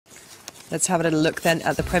Let's have a little look then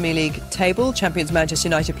at the Premier League table. Champions Manchester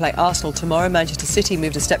United play Arsenal tomorrow. Manchester City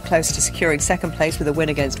moved a step closer to securing second place with a win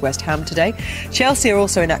against West Ham today. Chelsea are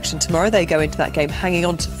also in action tomorrow. They go into that game hanging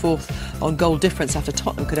on to fourth on goal difference after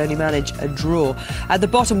Tottenham could only manage a draw. At the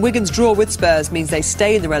bottom, Wigan's draw with Spurs means they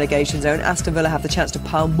stay in the relegation zone. Aston Villa have the chance to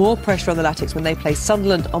pile more pressure on the Latics when they play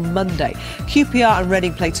Sunderland on Monday. QPR and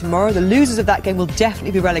Reading play tomorrow. The losers of that game will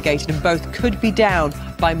definitely be relegated and both could be down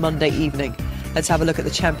by Monday evening. Let's have a look at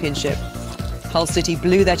the Championship. Hull City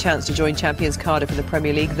blew their chance to join champions Cardiff in the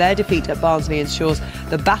Premier League. Their defeat at Barnsley ensures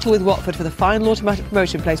the battle with Watford for the final automatic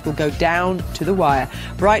promotion place will go down to the wire.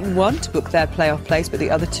 Brighton won to book their playoff place, but the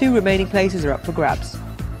other two remaining places are up for grabs.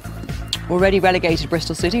 Already relegated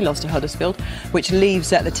Bristol City lost to Huddersfield, which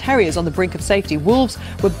leaves the Terriers on the brink of safety. Wolves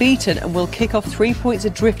were beaten and will kick off 3 points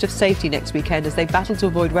adrift of safety next weekend as they battle to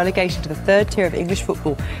avoid relegation to the third tier of English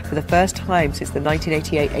football for the first time since the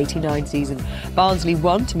 1988-89 season. Barnsley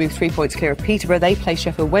won to move 3 points clear of Peterborough. They play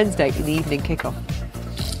Sheffield Wednesday in the evening kick-off.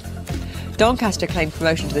 Doncaster claimed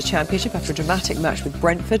promotion to the Championship after a dramatic match with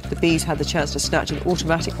Brentford. The Bees had the chance to snatch an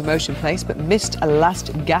automatic promotion place but missed a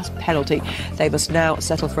last-gasp penalty. They must now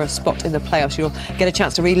settle for a spot in the playoffs. You'll get a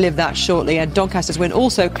chance to relive that shortly. And Doncaster's win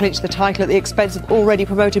also clinched the title at the expense of already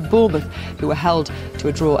promoted Bournemouth, who were held to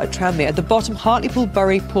a draw at Tranmere. At the bottom, Hartlepool,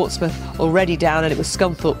 Bury, Portsmouth already down, and it was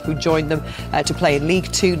Scunthorpe who joined them to play in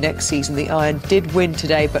League Two next season. The Iron did win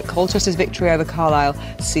today, but Colchester's victory over Carlisle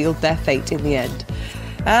sealed their fate in the end.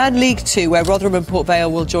 And League Two, where Rotherham and Port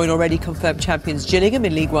Vale will join already confirmed champions Gillingham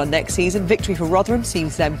in League One next season. Victory for Rotherham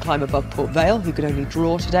sees them climb above Port Vale, who could only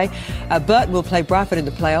draw today. Burton will play Bradford in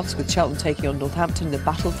the playoffs, with Cheltenham taking on Northampton in the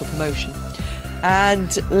battle for promotion.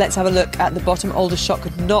 And let's have a look at the bottom. Aldershot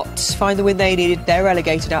could not find the win they needed. They're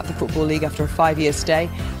relegated out of the Football League after a 5-year stay.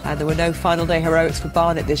 And there were no final day heroics for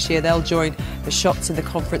Barnet this year. They'll join the Shots in the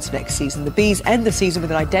conference next season. The Bees end the season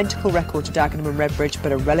with an identical record to Dagenham and Redbridge,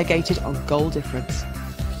 but are relegated on goal difference.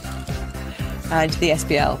 And the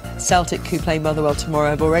SPL. Celtic, who play Motherwell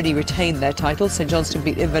tomorrow, have already retained their title. St Johnstone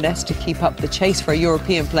beat Inverness to keep up the chase for a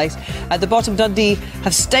European place. At the bottom, Dundee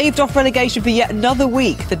have staved off relegation for yet another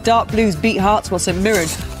week. The Dark Blues beat Hearts while St Mirren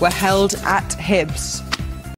were held at Hibs.